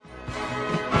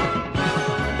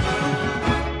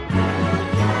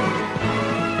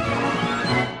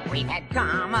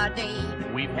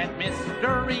and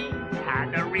mystery.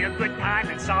 Had a real good time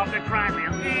and solved a crime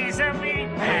real easily.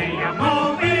 Hey, a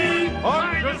movie!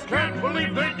 I just can't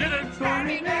believe they did it!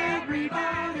 Starring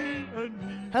everybody!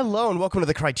 Hello and welcome to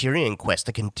the Criterion Quest,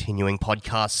 a continuing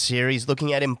podcast series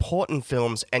looking at important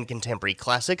films and contemporary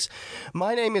classics.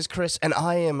 My name is Chris and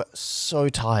I am so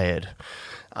tired.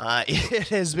 It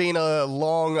has been a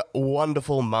long,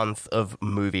 wonderful month of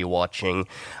movie watching,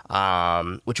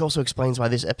 which also explains why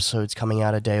this episode's coming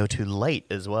out a day or two late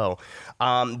as well.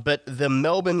 But the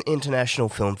Melbourne International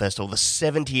Film Festival, the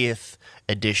 70th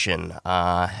edition,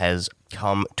 has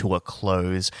come to a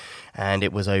close, and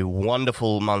it was a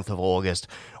wonderful month of August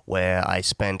where I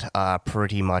spent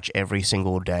pretty much every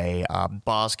single day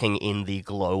basking in the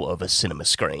glow of a cinema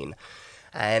screen.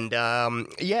 And,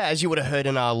 as you would have heard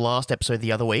in our last episode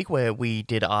the other week, where we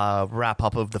did our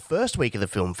wrap-up of the first week of the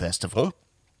film festival,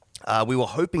 we were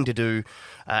hoping to do,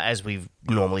 as we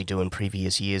normally do in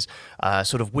previous years,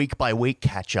 sort of week-by-week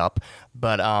catch-up,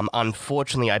 but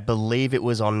unfortunately, I believe it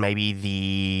was on maybe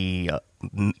the...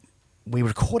 we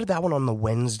recorded that one on the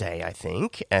Wednesday, I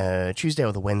think, Tuesday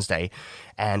or the Wednesday,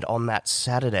 and on that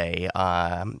Saturday...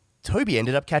 Toby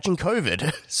ended up catching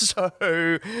COVID, so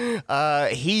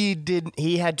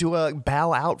he had to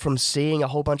bow out from seeing a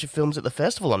whole bunch of films at the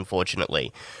festival,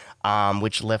 unfortunately,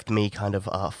 which left me kind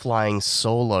of flying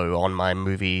solo on my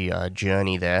movie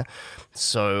journey there.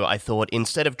 So I thought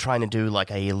instead of trying to do like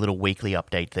a little weekly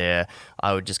update there,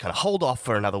 I would just kind of hold off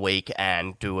for another week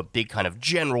and do a big kind of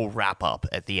general wrap up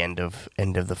at the end of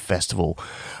the festival.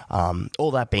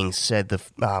 All that being said,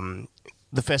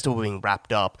 the festival being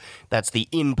wrapped up, that's the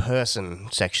in-person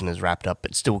section is wrapped up,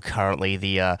 but still currently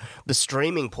the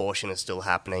streaming portion is still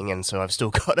happening, and so I've still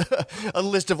got a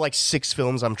list of like 6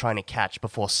 films I'm trying to catch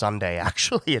before Sunday,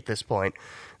 actually, at this point.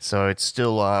 So it's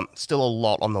still a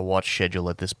lot on the watch schedule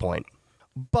at this point.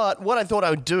 But what I thought I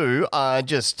would do,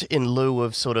 just in lieu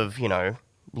of sort of,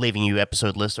 leaving you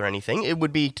episode list or anything, it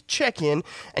would be to check in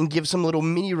and give some little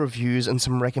mini reviews and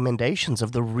some recommendations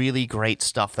of the really great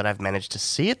stuff that I've managed to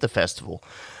see at the festival.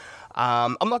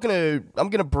 I'm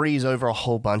gonna breeze over a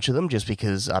whole bunch of them just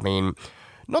because,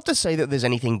 not to say that there's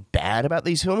anything bad about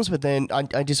these films, but then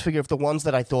I just figure if the ones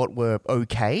that I thought were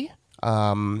okay,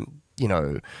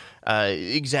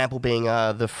 example being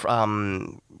the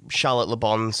Charlotte Le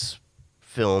Bon's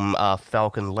film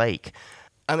Falcon Lake.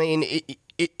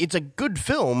 It's a good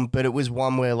film, but it was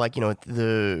one where,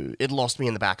 it lost me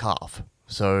in the back half.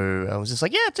 So I was just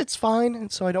like, yeah, it's fine.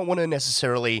 And so I don't want to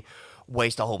necessarily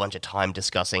waste a whole bunch of time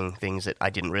discussing things that I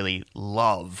didn't really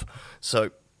love.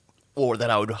 Or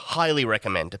that I would highly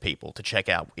recommend to people to check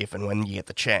out if and when you get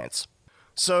the chance.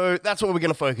 So that's what we're going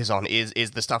to focus on,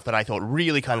 is the stuff that I thought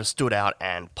really kind of stood out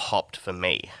and popped for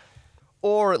me.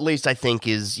 Or at least I think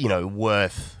is,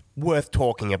 worth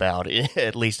talking about,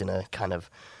 at least in a kind of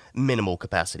minimal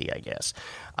capacity, I guess,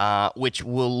 which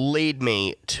will lead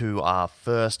me to our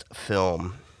first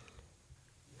film.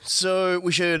 So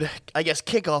we should, I guess,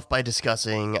 kick off by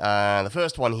discussing the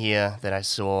first one here that I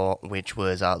saw, which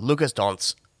was Lucas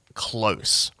Don's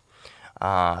Close,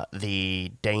 a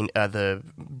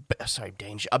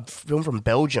film from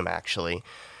Belgium, actually.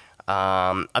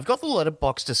 I've got the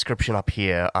letterbox description up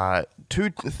here. 2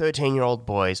 13-year-old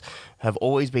boys have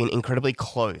always been incredibly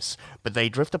close, but they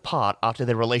drift apart after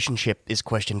their relationship is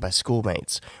questioned by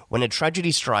schoolmates. When a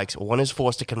tragedy strikes, one is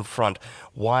forced to confront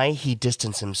why he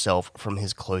distanced himself from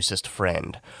his closest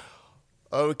friend.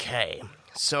 Okay,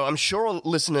 so I'm sure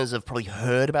listeners have probably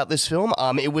heard about this film.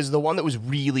 It was the one that was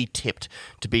really tipped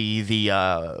to be the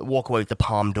Walk Away with the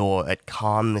Palme d'Or at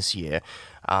Cannes this year.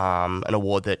 An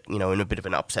award that, in a bit of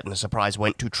an upset and a surprise,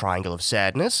 went to Triangle of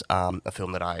Sadness, a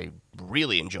film that I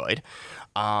really enjoyed.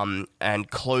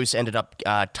 And Close ended up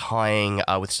tying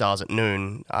with Stars at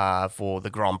Noon for the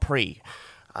Grand Prix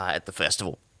at the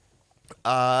festival.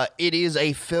 It is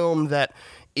a film that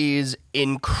is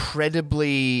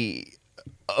incredibly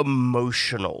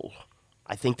emotional.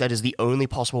 I think that is the only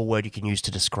possible word you can use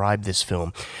to describe this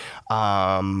film.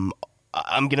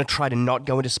 I'm going to try to not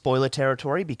go into spoiler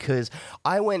territory because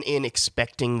I went in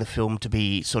expecting the film to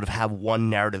be sort of have one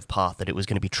narrative path that it was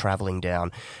going to be traveling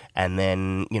down. And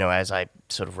then, as I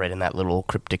sort of read in that little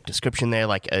cryptic description there,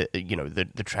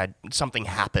 something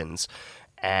happens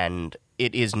and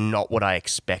it is not what I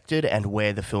expected, and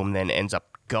where the film then ends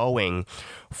up going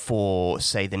for,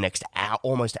 say, the next hour,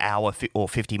 almost hour or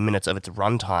 50 minutes of its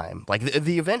runtime. Like,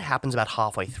 the event happens about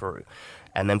halfway through.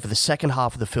 And then for the second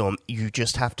half of the film, you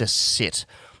just have to sit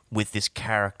with this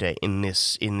character in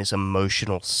this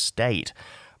emotional state.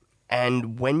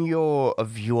 And when you're a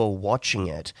viewer watching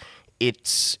it,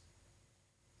 it's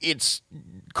it's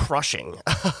crushing.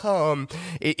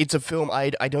 It's a film I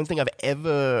don't think I've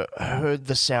ever heard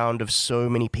the sound of so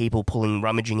many people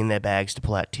rummaging in their bags to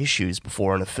pull out tissues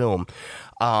before in a film.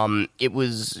 It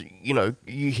was, you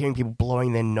hearing people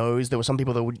blowing their nose. There were some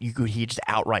people that you could hear just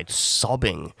outright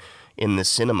sobbing in the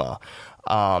cinema.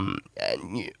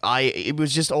 It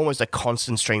was just almost a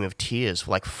constant stream of tears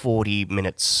for like 40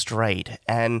 minutes straight.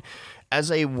 And as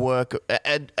a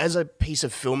piece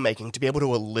of filmmaking, to be able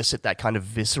to elicit that kind of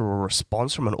visceral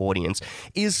response from an audience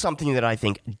is something that I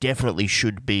think definitely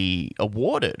should be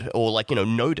awarded or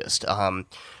noticed.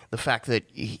 The fact that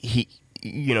he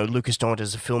Lucas Daunt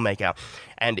is a filmmaker,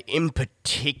 and in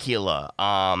particular,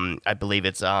 I believe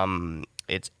his name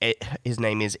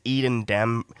is Eden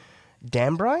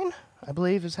Dambrine, I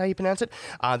believe is how you pronounce it.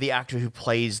 The actor who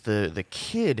plays the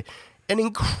kid. An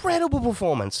incredible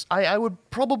performance. I would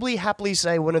probably happily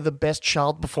say one of the best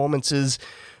child performances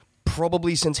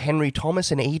probably since Henry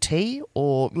Thomas in E.T.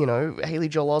 or, Haley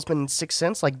Joel Osment in Sixth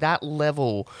Sense. Like that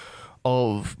level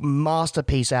of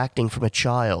masterpiece acting from a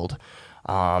child.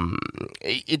 But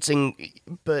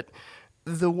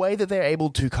the way that they're able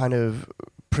to kind of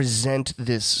present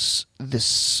this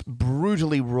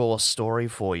brutally raw story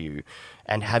for you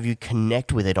and have you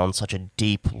connect with it on such a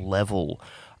deep level,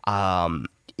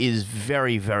 is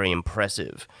very, very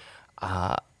impressive.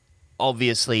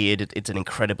 Obviously, it's an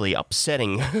incredibly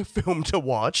upsetting film to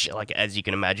watch, like as you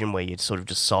can imagine, where you're sort of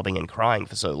just sobbing and crying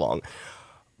for so long.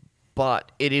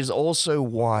 But it is also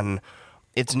one.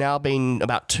 It's now been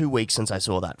about 2 weeks since I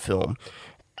saw that film,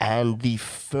 and the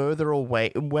further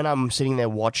away when I'm sitting there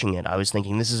watching it, I was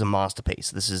thinking, this is a masterpiece.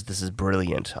 This is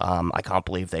brilliant. I can't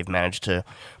believe they've managed to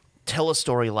tell a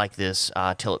story like this,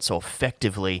 tell it so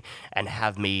effectively, and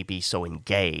have me be so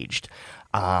engaged.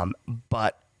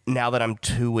 But now that I'm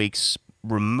 2 weeks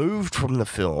removed from the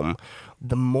film,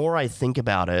 the more I think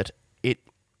about it,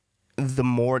 the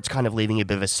more it's kind of leaving a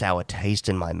bit of a sour taste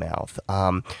in my mouth.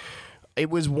 It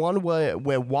was one where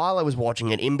while I was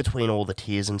watching it, in between all the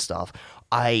tears and stuff,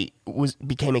 I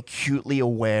became acutely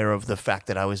aware of the fact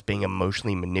that I was being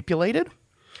emotionally manipulated.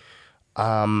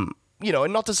 And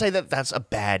not to say that that's a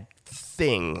bad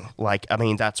thing. Like, I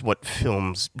mean, that's what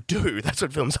films do. That's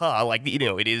what films are. Like,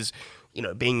 it is,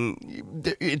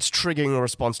 it's triggering a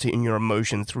response to in your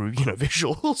emotion through,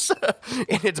 visuals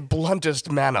in its bluntest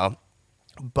manner.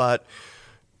 But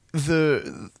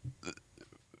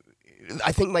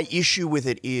I think my issue with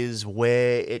it is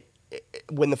when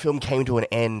the film came to an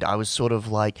end, I was sort of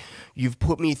like, you've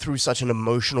put me through such an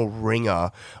emotional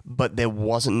ringer, but there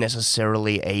wasn't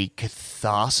necessarily a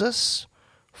catharsis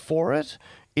for it.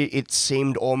 It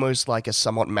seemed almost like a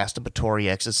somewhat masturbatory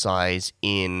exercise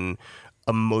in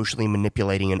emotionally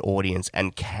manipulating an audience,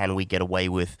 and can we get away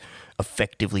with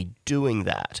effectively doing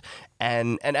that?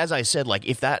 And as I said, like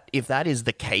if that is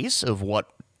the case of what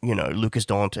Lucas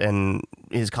Daunt and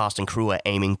his cast and crew are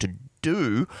aiming to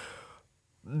do,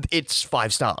 it's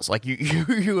 5 stars. Like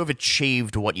you have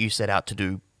achieved what you set out to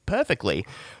do perfectly.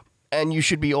 And you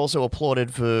should be also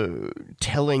applauded for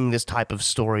telling this type of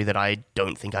story that I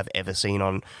don't think I've ever seen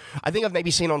on... I think I've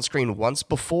maybe seen on screen once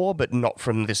before, but not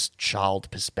from this child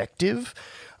perspective.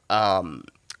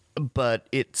 But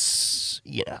it's...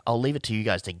 I'll leave it to you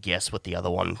guys to guess what the other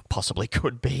one possibly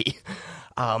could be.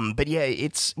 But yeah,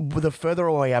 it's... The further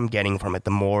away I'm getting from it,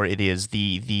 the more it is.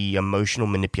 The emotional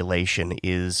manipulation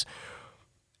is...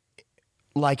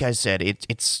 Like I said,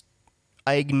 it's...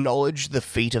 I acknowledge the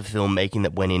feat of filmmaking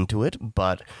that went into it,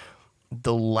 but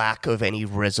the lack of any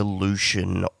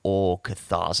resolution or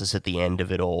catharsis at the end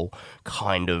of it all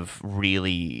kind of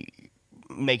really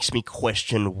makes me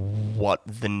question what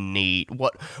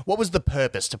was the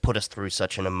purpose to put us through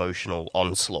such an emotional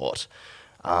onslaught.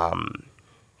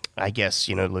 I guess,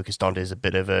 Lucas Daunt is a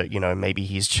bit of a, maybe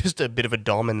he's just a bit of a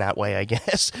dom in that way, I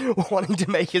guess, wanting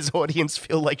to make his audience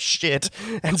feel like shit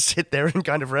and sit there and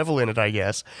kind of revel in it, I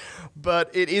guess. But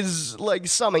it is, like,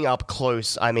 summing up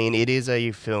close. I mean, it is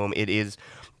a film. It is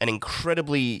an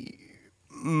incredibly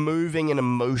moving and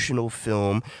emotional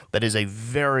film that is a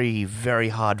very, very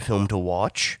hard film to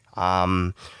watch.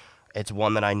 It's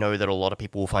one that I know that a lot of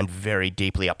people will find very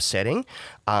deeply upsetting,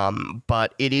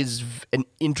 but it is an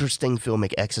interesting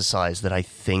filmic exercise that I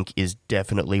think is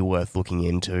definitely worth looking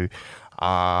into,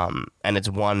 and it's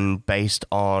one based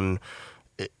on...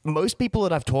 Most people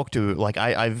that I've talked to, like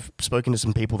I've spoken to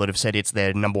some people that have said it's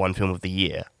their number one film of the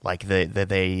year. Like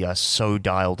they are so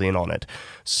dialed in on it.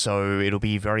 So it'll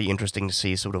be very interesting to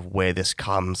see sort of where this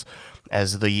comes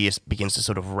as the year begins to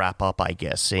sort of wrap up, I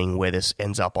guess, seeing where this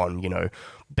ends up on,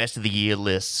 best of the year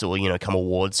lists or, come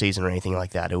award season or anything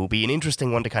like that. It will be an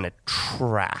interesting one to kind of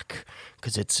track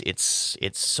because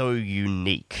it's so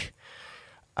unique.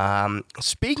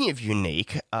 Speaking of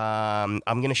unique, I'm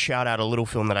going to shout out a little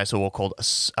film that I saw called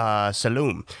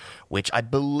Saloom, which I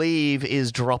believe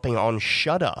is dropping on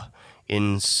Shudder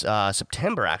in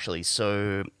September, actually.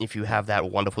 So if you have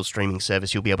that wonderful streaming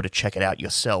service, you'll be able to check it out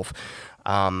yourself.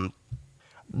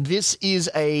 This is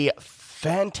a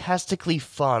fantastically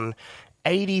fun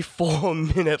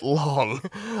 84-minute long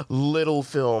little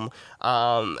film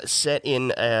set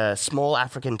in a small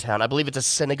African town. I believe it's a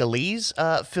Senegalese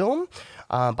film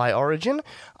by origin.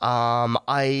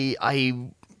 I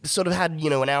sort of had,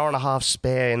 an hour and a half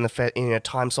spare in a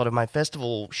time slot of my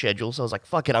festival schedule, so I was like,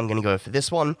 fuck it, I'm going to go for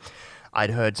this one.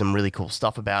 I'd heard some really cool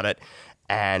stuff about it,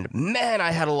 and man,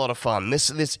 I had a lot of fun.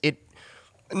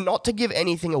 Not to give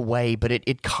anything away, but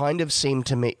it kind of seemed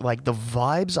to me like the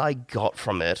vibes I got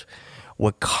from it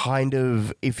were kind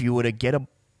of, if you were to get a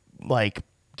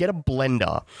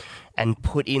blender and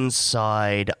put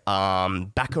inside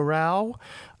Bacurau,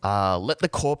 Let the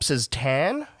Corpses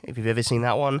Tan, if you've ever seen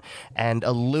that one, and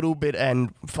a little bit,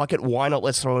 and fuck it, why not,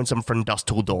 let's throw in some From Dusk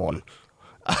Till Dawn.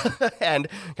 And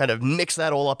kind of mix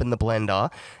that all up in the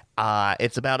blender.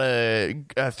 It's about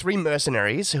three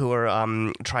mercenaries who are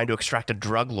trying to extract a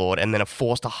drug lord and then are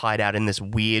forced to hide out in this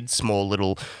weird, small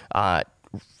little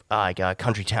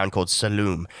country town called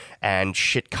Saloom. And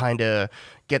shit kind of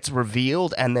gets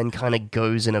revealed and then kind of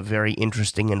goes in a very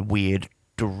interesting and weird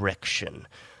direction.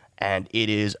 And it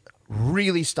is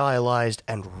really stylized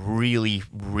and really,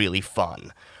 really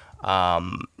fun.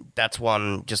 That's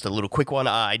one, just a little quick one.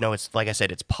 I know it's, like I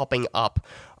said, it's popping up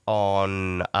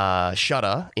on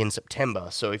Shudder in September.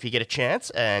 So if you get a chance,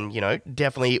 and,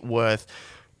 definitely worth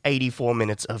 84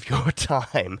 minutes of your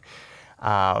time.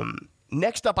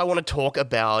 Next up I want to talk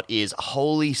about is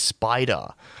Holy Spider,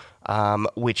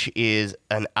 which is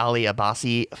an Ali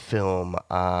Abbasi film.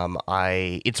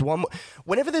 It's one,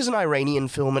 whenever there's an Iranian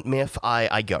film at MIFF,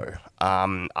 I go.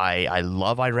 I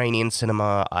love Iranian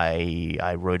cinema.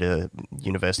 I wrote a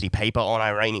university paper on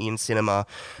Iranian cinema.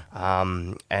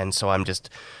 And so I'm just,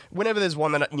 whenever there's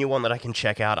new one that I can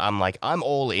check out, I'm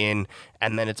all in.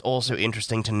 And then it's also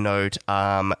interesting to note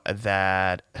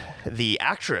that the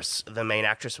main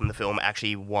actress from the film,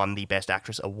 actually won the Best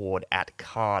Actress award at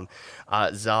Cannes.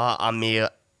 Zahra Amir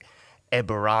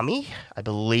Ebrahimi, I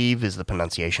believe is the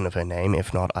pronunciation of her name.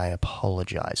 If not, I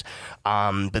apologize.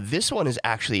 But this one is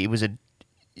actually,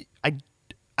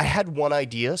 I had one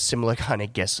idea, similar kind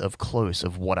of guess of close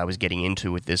of what I was getting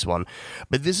into with this one,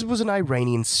 but this was an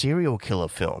Iranian serial killer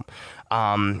film.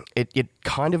 It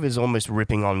kind of is almost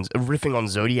riffing on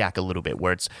Zodiac a little bit,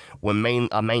 where our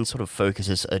main sort of focus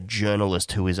is a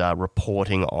journalist who is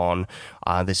reporting on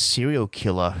this serial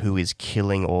killer who is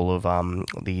killing all of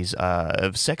these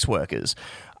sex workers.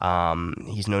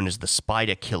 He's known as the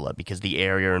Spider Killer because the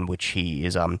area in which he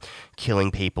is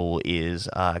killing people is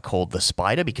called the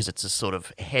Spider, because it's a sort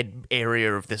of head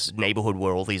area of this neighborhood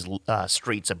where all these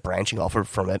streets are branching off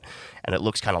from it, and it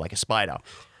looks kind of like a spider.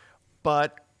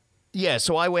 But yeah,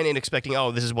 so I went in expecting,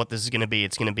 this is what this is going to be.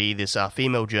 It's going to be this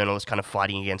female journalist kind of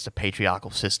fighting against a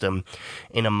patriarchal system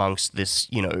in amongst this,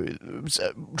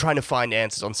 trying to find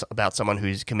answers about someone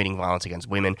who's committing violence against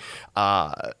women.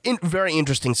 Very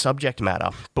interesting subject matter.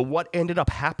 But what ended up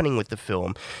happening with the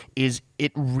film is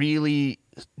it really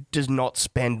does not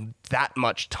spend that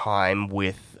much time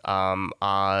with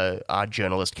our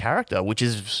journalist character, which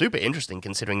is super interesting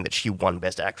considering that she won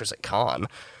Best Actress at Cannes.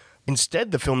 Instead,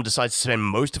 the film decides to spend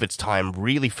most of its time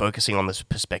really focusing on this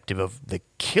perspective of the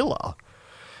killer.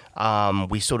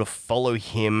 We sort of follow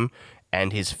him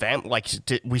and his family.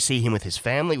 We see him with his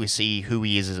family. We see who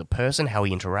he is as a person, how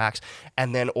he interacts,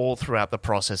 and then all throughout the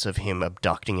process of him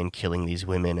abducting and killing these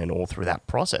women, and all through that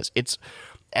process,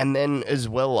 and then as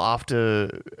well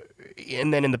after.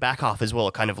 And then in the back half as well,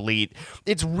 it kind of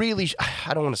it's really,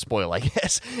 I don't want to spoil, I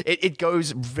guess. It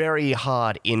goes very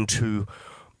hard into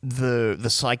the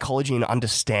psychology and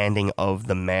understanding of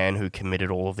the man who committed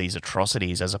all of these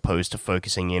atrocities, as opposed to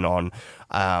focusing in on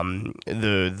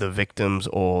the victims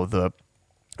or the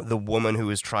woman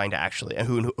who is trying to actually,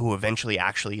 who eventually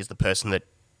actually is the person that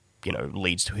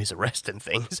leads to his arrest and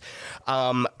things.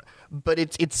 But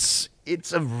it's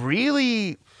a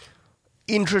really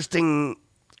interesting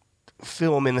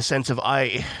film in the sense of,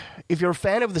 if you're a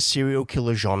fan of the serial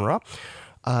killer genre,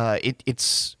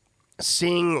 it's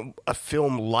seeing a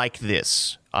film like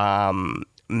this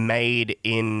made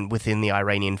within the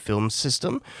Iranian film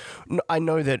system. I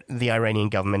know that the Iranian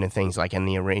government and things and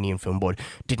the Iranian Film Board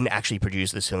didn't actually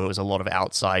produce this film. It was a lot of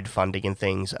outside funding and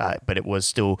things, but it was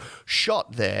still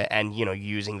shot there, and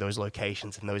using those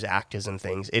locations and those actors and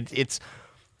things.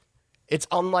 it's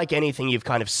unlike anything you've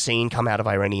kind of seen come out of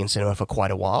Iranian cinema for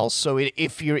quite a while. So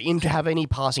if you're have any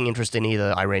passing interest in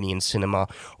either Iranian cinema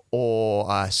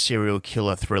or serial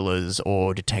killer thrillers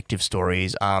or detective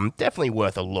stories, definitely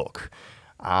worth a look.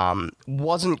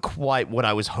 Wasn't quite what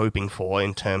I was hoping for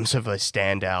in terms of a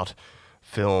standout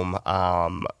film,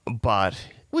 but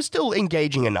was still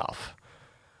engaging enough.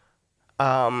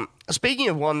 Speaking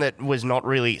of one that was not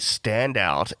really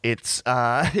standout, it's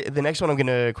the next one I'm going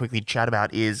to quickly chat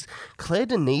about is Claire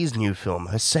Denis' new film,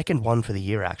 her second one for the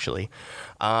year, actually.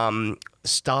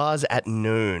 Stars at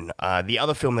Noon, the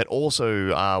other film that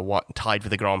also tied for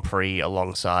the Grand Prix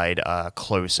alongside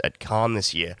Close at Cannes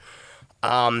this year.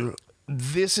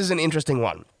 This is an interesting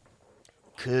one,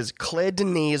 because Claire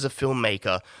Denis as a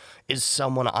filmmaker is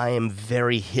someone I am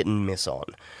very hit and miss on.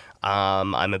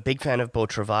 I'm a big fan of Beau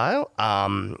Travail,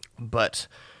 but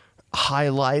High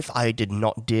Life I did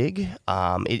not dig.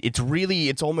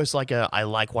 It's almost like I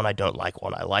like one, I don't like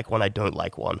one. I like one, I don't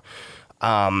like one.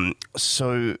 And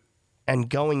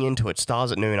going into it,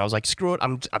 Stars at Noon, I was like, screw it,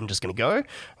 I'm just going to go. I'm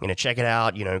going to check it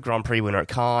out. Grand Prix winner at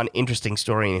Cannes, interesting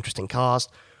story and interesting cast.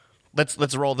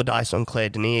 Let's roll the dice on Claire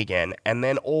Denis again. And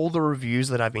then all the reviews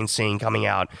that I've been seeing coming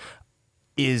out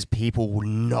is people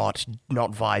not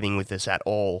vibing with this at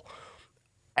all.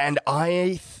 And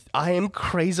I am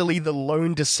crazily the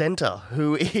lone dissenter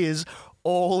who is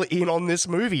all in on this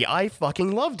movie. I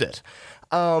fucking loved it.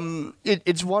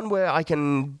 It's one where I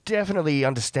can definitely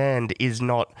understand is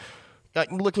not...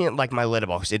 looking at my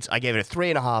Letterboxd, I gave it a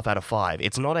 3.5 out of 5.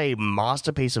 It's not a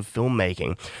masterpiece of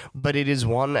filmmaking, but it is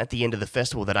one at the end of the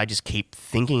festival that I just keep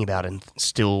thinking about and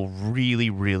still really,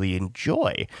 really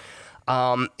enjoy.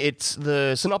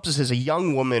 The synopsis is a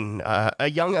young woman, a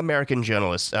young American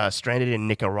journalist stranded in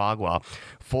Nicaragua,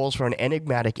 falls for an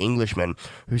enigmatic Englishman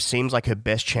who seems like her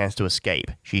best chance to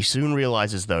escape. She soon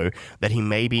realizes, though, that he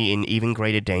may be in even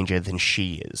greater danger than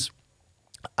she is.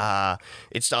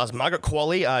 It stars Margaret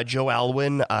Qualley, Joe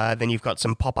Alwyn, then you've got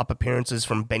some pop-up appearances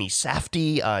from Benny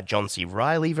Safdie, John C.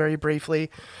 Reilly very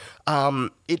briefly.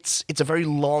 It's a very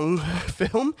long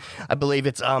film. I believe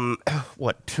it's,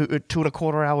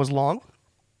 2.25 hours long.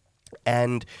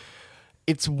 And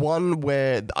it's one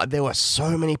where there were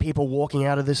so many people walking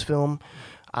out of this film.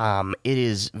 It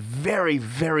is very,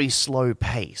 very slow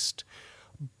paced.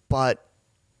 But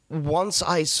once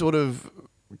I sort of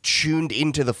tuned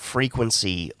into the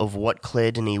frequency of what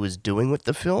Claire Denis was doing with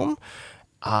the film,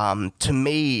 to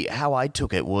me, how I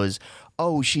took it was,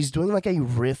 oh, she's doing a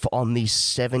riff on these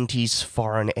 70s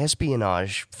foreign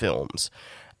espionage films.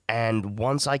 And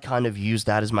once I kind of used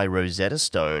that as my Rosetta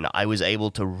Stone, I was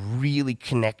able to really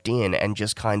connect in and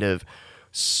just kind of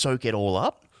soak it all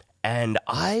up. And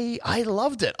I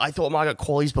loved it. I thought Margaret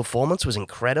Qualley's performance was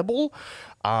incredible.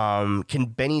 Can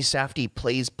Benny Safdie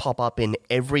please pop up in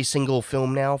every single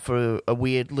film now for a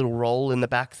weird little role in the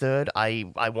back third?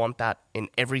 I want that in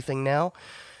everything now.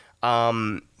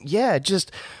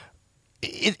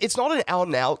 It's not an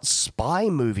out-and-out spy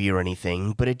movie or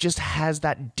anything, but it just has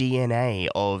that DNA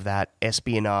of that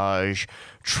espionage,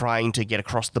 trying to get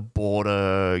across the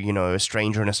border, a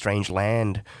stranger in a strange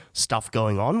land stuff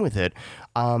going on with it,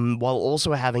 while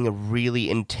also having a really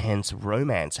intense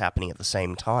romance happening at the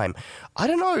same time. I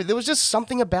don't know, there was just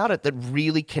something about it that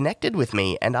really connected with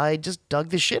me, and I just dug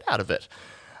the shit out of it.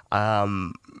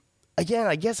 Again,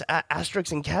 I guess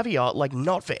asterisk and caveat,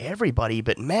 not for everybody,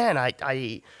 but man,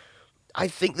 I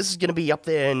think this is going to be up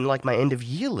there in my end of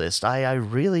year list. I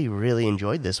really, really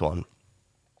enjoyed this one.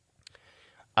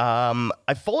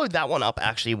 I followed that one up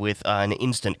actually with an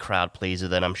instant crowd pleaser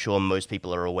that I'm sure most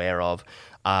people are aware of.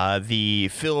 The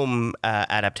film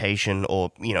adaptation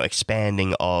or,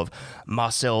 expanding of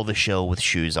Marcel the Shell with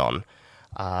Shoes On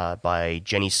by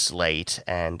Jenny Slate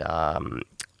and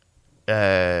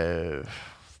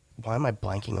why am I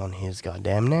blanking on his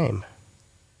goddamn name?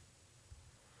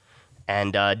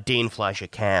 And Dean Fleischer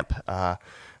Camp,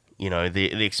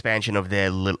 the expansion of their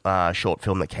short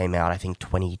film that came out, I think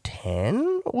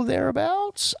 2010 or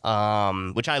thereabouts,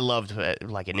 which I loved,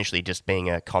 initially just being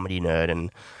a comedy nerd and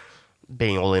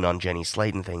being all in on Jenny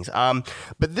Slate and things.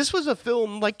 But this was a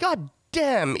film, god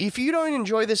damn, if you don't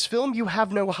enjoy this film, you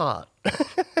have no heart.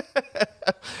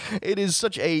 It is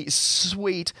such a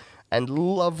sweet and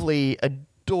lovely,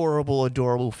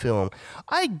 adorable film.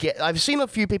 I've seen a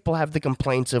few people have the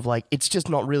complaints of it's just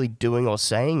not really doing or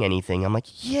saying anything. I'm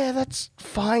yeah, that's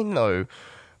fine though.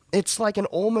 It's an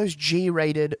almost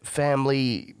G-rated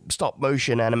family stop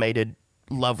motion animated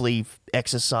lovely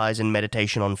exercise and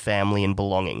meditation on family and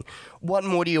belonging. What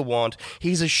more do you want?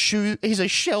 He's a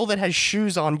shell that has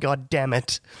shoes on, god damn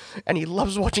it. And he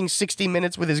loves watching 60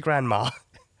 Minutes with his grandma.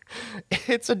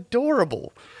 It's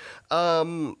adorable.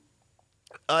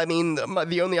 I mean,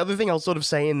 the only other thing I'll sort of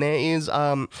say in there is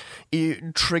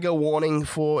trigger warning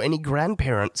for any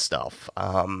grandparent stuff.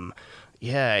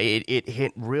 Yeah, it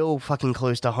hit real fucking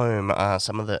close to home.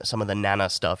 Some of the Nana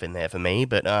stuff in there for me,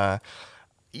 but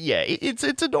yeah, it's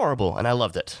adorable, and I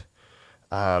loved it.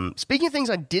 Speaking of things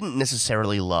I didn't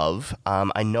necessarily love,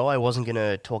 I know I wasn't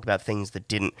gonna talk about things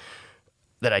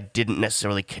that I didn't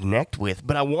necessarily connect with,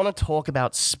 but I want to talk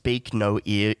about Speak No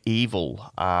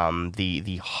Evil,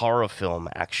 the horror film,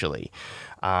 actually,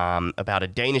 about a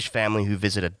Danish family who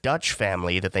visit a Dutch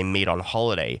family that they meet on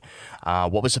holiday.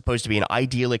 What was supposed to be an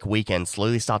idyllic weekend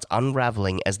slowly starts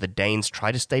unraveling as the Danes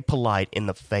try to stay polite in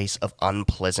the face of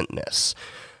unpleasantness.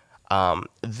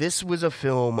 This was a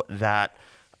film that,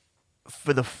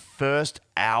 for the first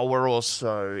hour or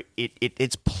so,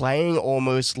 it's playing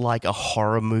almost like a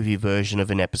horror movie version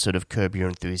of an episode of Curb Your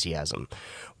Enthusiasm,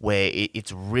 where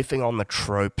it's riffing on the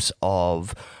tropes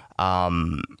of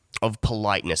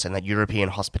politeness and that European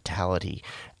hospitality,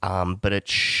 but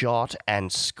it's shot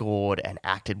and scored and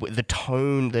acted with the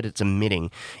tone that it's emitting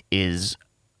is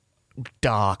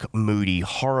dark, moody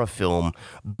horror film,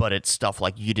 but it's stuff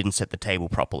like You Didn't Set the Table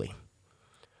Properly.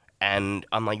 And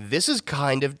I'm like, this is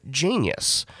kind of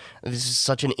genius. This is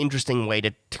such an interesting way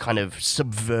to kind of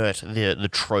subvert the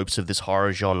tropes of this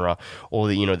horror genre, or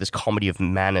this comedy of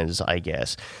manners, I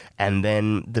guess. And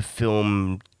then the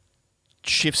film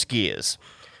shifts gears,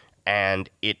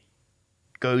 and it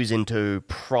goes into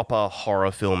proper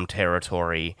horror film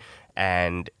territory,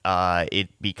 and it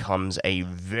becomes a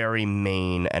very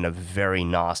mean and a very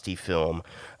nasty film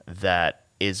that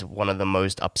is one of the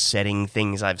most upsetting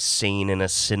things I've seen in a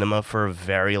cinema for a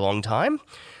very long time.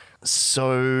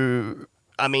 So,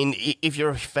 I mean, if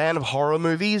you're a fan of horror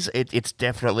movies, it's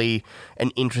definitely an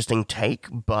interesting take,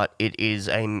 but it is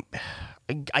I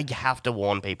have to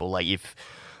warn people, like,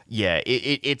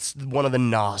 it's one of the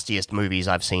nastiest movies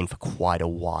I've seen for quite a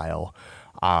while.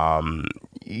 And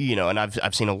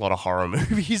I've seen a lot of horror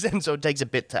movies, and so it takes a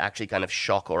bit to actually kind of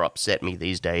shock or upset me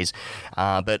these days.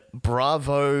 But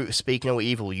bravo, Speak No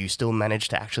Evil, you still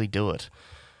managed to actually do it.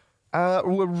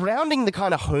 We're rounding the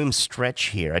kind of home stretch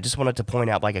here. I just wanted to point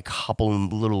out like a couple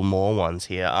little more ones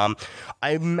here.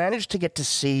 I managed to get to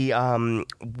see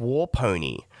War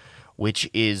Pony, which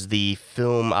is the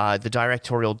film, the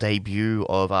directorial debut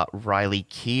of Riley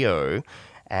Keough,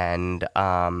 and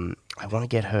I want to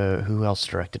get her, who else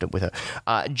directed it with her?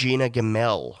 Gina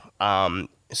Gamel.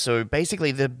 So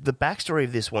basically, the backstory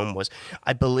of this one was,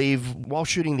 I believe, while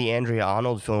shooting the Andrea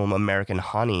Arnold film American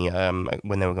Honey,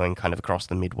 when they were going kind of across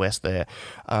the Midwest there,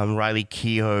 Riley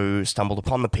Keough stumbled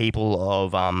upon the people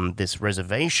of this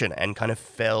reservation and kind of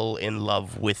fell in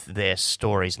love with their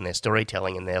stories and their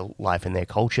storytelling and their life and their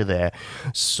culture there.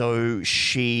 So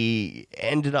she's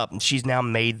now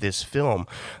made this film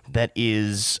that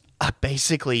is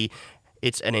basically...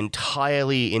 It's an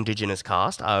entirely indigenous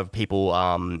cast of people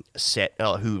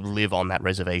who live on that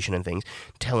reservation and things,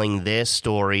 telling their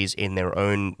stories in their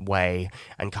own way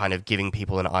and kind of giving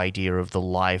people an idea of the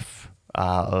life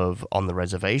on the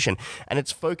reservation. And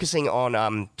it's focusing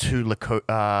on two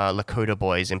Lakota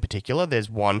boys in particular. There's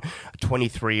one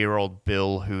 23-year-old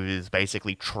Bill who is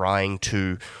basically trying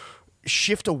to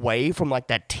shift away from like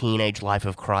that teenage life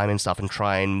of crime and stuff and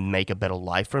try and make a better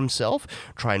life for himself,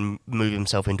 try and move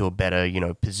himself into a better,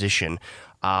 position,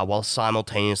 while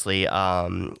simultaneously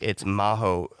it's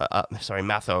Matho,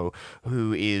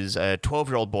 who is a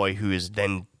 12-year-old boy who's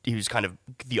kind of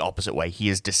the opposite way. He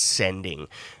is descending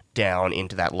down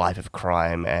into that life of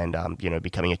crime and,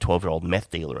 becoming a 12-year-old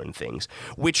meth dealer and things,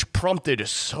 which prompted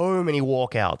so many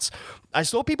walkouts. I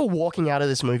saw people walking out of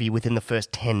this movie within the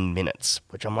first 10 minutes,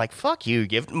 which I'm like, fuck you,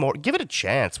 give it a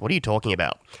chance. What are you talking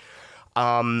about?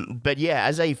 But yeah,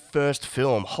 as a first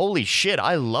film, holy shit,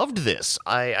 I loved this.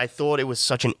 I thought it was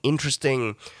such an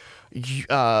interesting...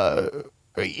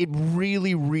 it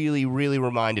really, really, really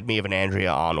reminded me of an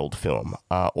Andrea Arnold film,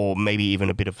 or maybe even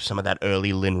a bit of some of that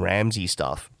early Lynn Ramsey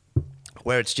stuff,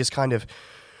 where it's just kind of...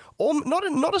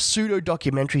 not a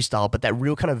pseudo-documentary style, but that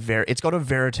real kind of... it's got a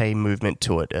verite movement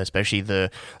to it, especially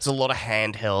there's a lot of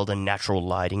handheld and natural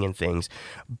lighting and things,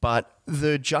 but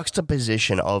the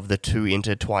juxtaposition of the two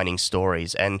intertwining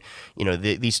stories, and,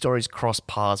 these stories cross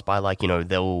paths by, like,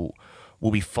 we'll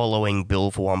be following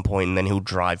Bill for one point, and then he'll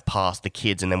drive past the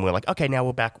kids, and then we're like, okay, now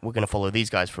we're back, we're going to follow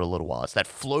these guys for a little while. It's that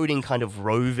floating kind of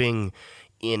roving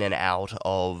in and out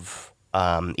of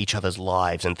each other's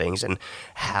lives and things, and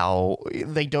how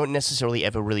they don't necessarily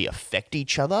ever really affect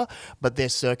each other, but their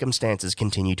circumstances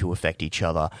continue to affect each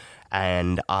other.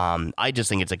 And I just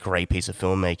think it's a great piece of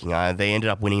filmmaking. They ended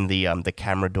up winning the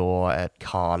Camera d'Or at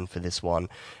Cannes for this one,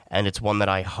 and it's one that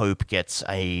I hope gets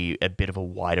a bit of a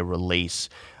wider release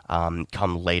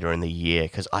come later in the year,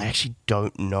 because I actually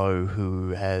don't know who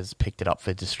has picked it up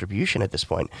for distribution at this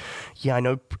point. Yeah, I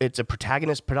know it's a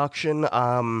Protagonist production.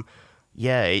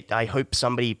 I hope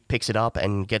somebody picks it up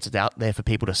and gets it out there for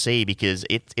people to see, because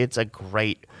it's a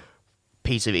great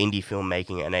piece of indie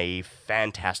filmmaking and a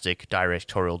fantastic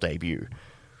directorial debut.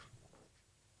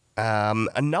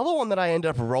 Another one that I ended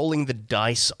up rolling the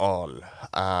dice on,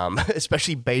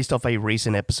 especially based off a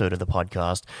recent episode of the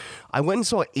podcast, I went and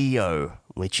saw EO,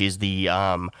 which is the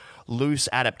loose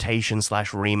adaptation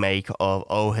 / remake of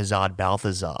Oh Hazard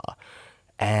Balthazar.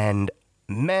 And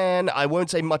man, I won't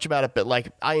say much about it, but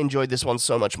I enjoyed this one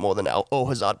so much more than Oh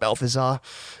Hazard Balthazar,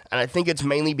 and I think it's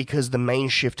mainly because the main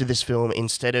shift of this film,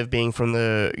 instead of being from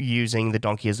using the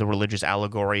donkey as a religious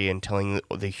allegory and telling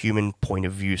the human point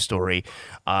of view story,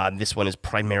 this one is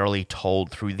primarily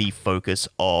told through the focus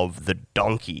of the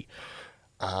donkey.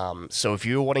 So if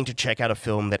you're wanting to check out a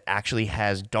film that actually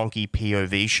has donkey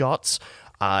POV shots,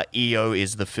 EO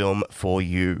is the film for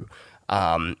you.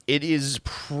 It is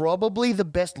probably the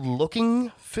best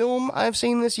looking film I've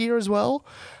seen this year as well.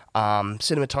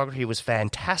 Cinematography was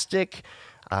fantastic.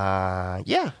 I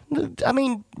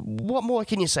mean, what more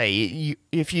can you say?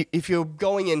 If you're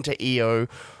going into EO,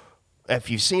 if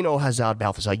you've seen Oh Hazard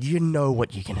Balthazar, you know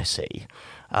what you're going to see.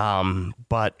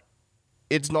 But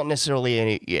it's not necessarily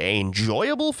an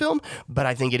enjoyable film, but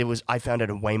I think I found it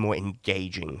a way more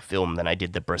engaging film than I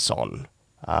did the Bresson.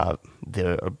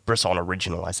 The Bresson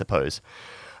original, I suppose.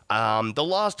 The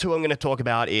last two I'm going to talk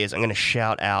about is I'm going to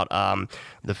shout out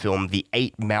the film The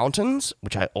Eight Mountains,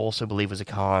 which I also believe was a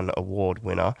Cannes Award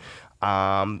winner.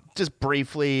 Just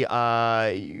briefly,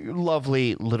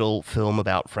 lovely little film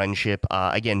about friendship.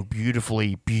 Again,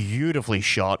 beautifully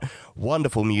shot,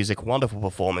 wonderful music, wonderful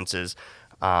performances.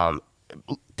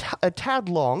 A tad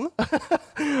long,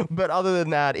 but other than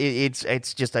that,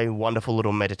 it's just a wonderful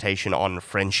little meditation on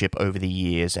friendship over the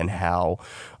years, and how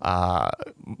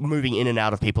moving in and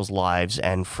out of people's lives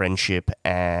and friendship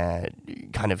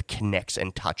kind of connects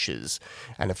and touches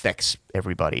and affects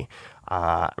everybody.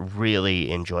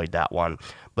 Really enjoyed that one.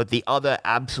 But the other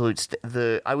absolute,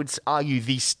 I would argue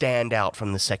the standout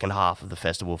from the second half of the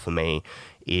festival for me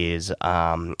is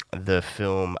the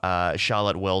film,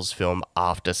 Charlotte Wells' film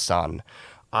After Sun.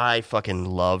 I fucking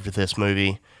loved this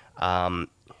movie.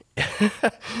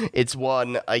 It's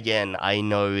one, again, I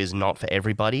know is not for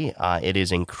everybody. It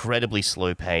is incredibly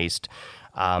slow-paced.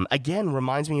 Again,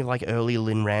 reminds me of early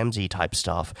Lynn Ramsey type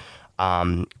stuff,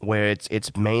 where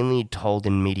it's mainly told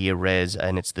in media res,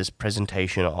 and it's this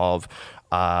presentation of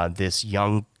this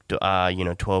young,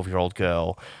 12-year-old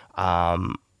girl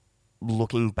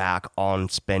looking back on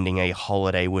spending a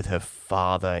holiday with her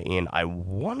father in, I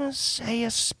want to say, a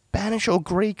Spanish or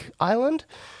Greek island,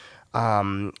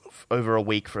 over a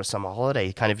week for a summer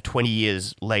holiday, kind of 20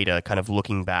 years later, kind of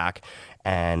looking back,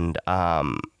 and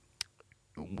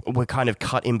we're kind of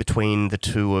cut in between the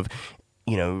two of,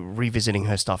 revisiting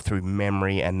her stuff through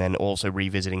memory, and then also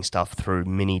revisiting stuff through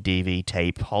mini DV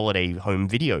tape, holiday home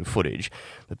video footage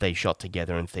that they shot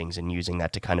together and things, and using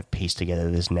that to kind of piece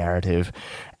together this narrative.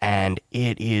 And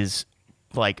it is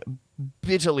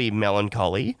bitterly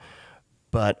melancholy,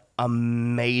 but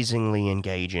amazingly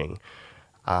engaging.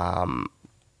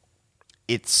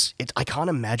 It's I can't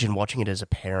imagine watching it as a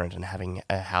parent and having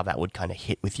how that would kind of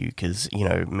hit with you, because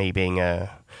me being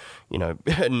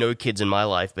no kids in my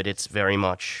life, but it's very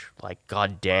much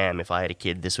god damn, if I had a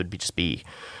kid, this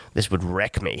would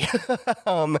wreck me.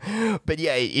 But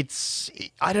yeah,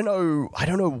 I don't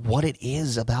know what it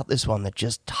is about this one that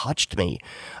just touched me.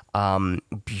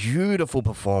 Beautiful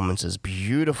performances,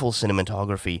 beautiful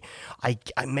cinematography.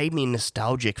 It made me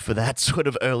nostalgic for that sort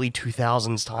of early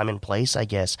 2000s time and place, I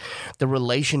guess. The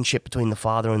relationship between the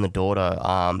father and the daughter,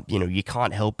 you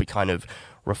can't help but kind of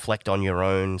reflect on your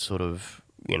own sort of,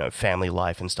 family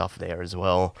life and stuff there as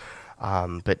well.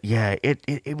 But yeah,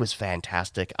 it was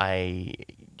fantastic. I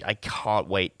can't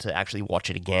wait to actually watch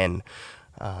it again.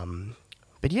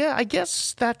 But yeah, I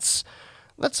guess that's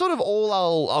sort of all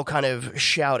I'll kind of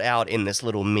shout out in this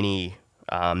little mini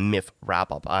MIFF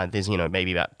wrap-up. There's,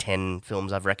 maybe about 10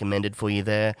 films I've recommended for you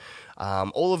there.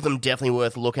 All of them definitely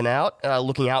worth looking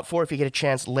out for if you get a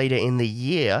chance later in the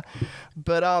year.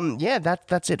 But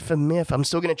that's it for MIFF. I'm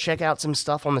still going to check out some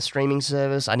stuff on the streaming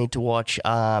service. I need to watch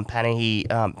Panahi's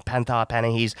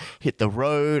Hit the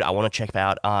Road. I want to check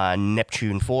out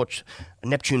Neptune Frost,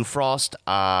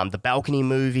 the Balcony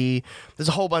movie. There's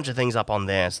a whole bunch of things up on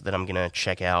there that I'm going to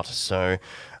check out. So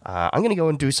I'm going to go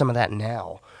and do some of that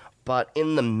now. But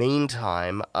in the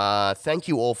meantime, thank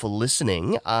you all for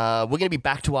listening. We're going to be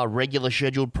back to our regular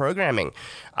scheduled programming.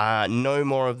 No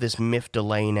more of this MIFF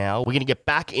delay now. We're going to get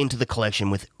back into the collection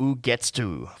with Who Gets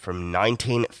To from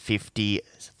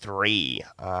 1953,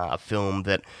 a film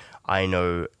that I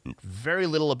know very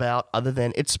little about other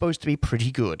than it's supposed to be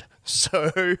pretty good.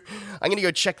 So I'm going to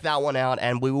go check that one out,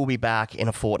 and we will be back in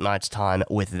a fortnight's time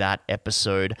with that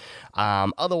episode.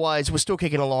 Otherwise, we're still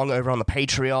kicking along over on the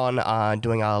Patreon,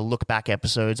 doing our look-back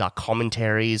episodes, our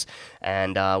commentaries,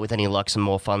 and with any luck, some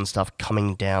more fun stuff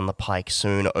coming down the pike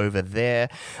soon over there.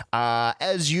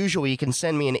 As usual, you can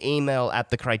send me an email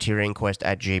at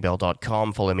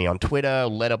thecriterionquest@gmail.com. Follow me on Twitter,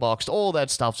 Letterboxd, all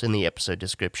that stuff's in the episode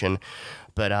description.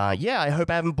 But I hope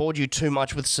I haven't bored you too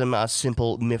much with some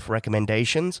simple MIFF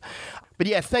recommendations. But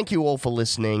yeah, thank you all for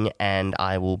listening, and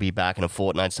I will be back in a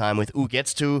fortnight's time with Who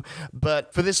Gets To.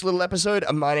 But for this little episode,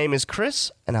 my name is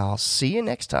Chris, and I'll see you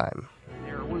next time.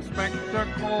 There was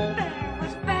spectacle, There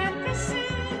was fantasy,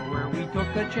 where we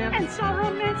took a chance and saw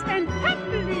romance and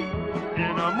happily.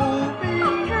 in a movie.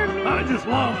 Oh, Kermit. I just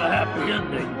love a happy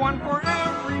ending. One for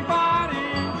everybody.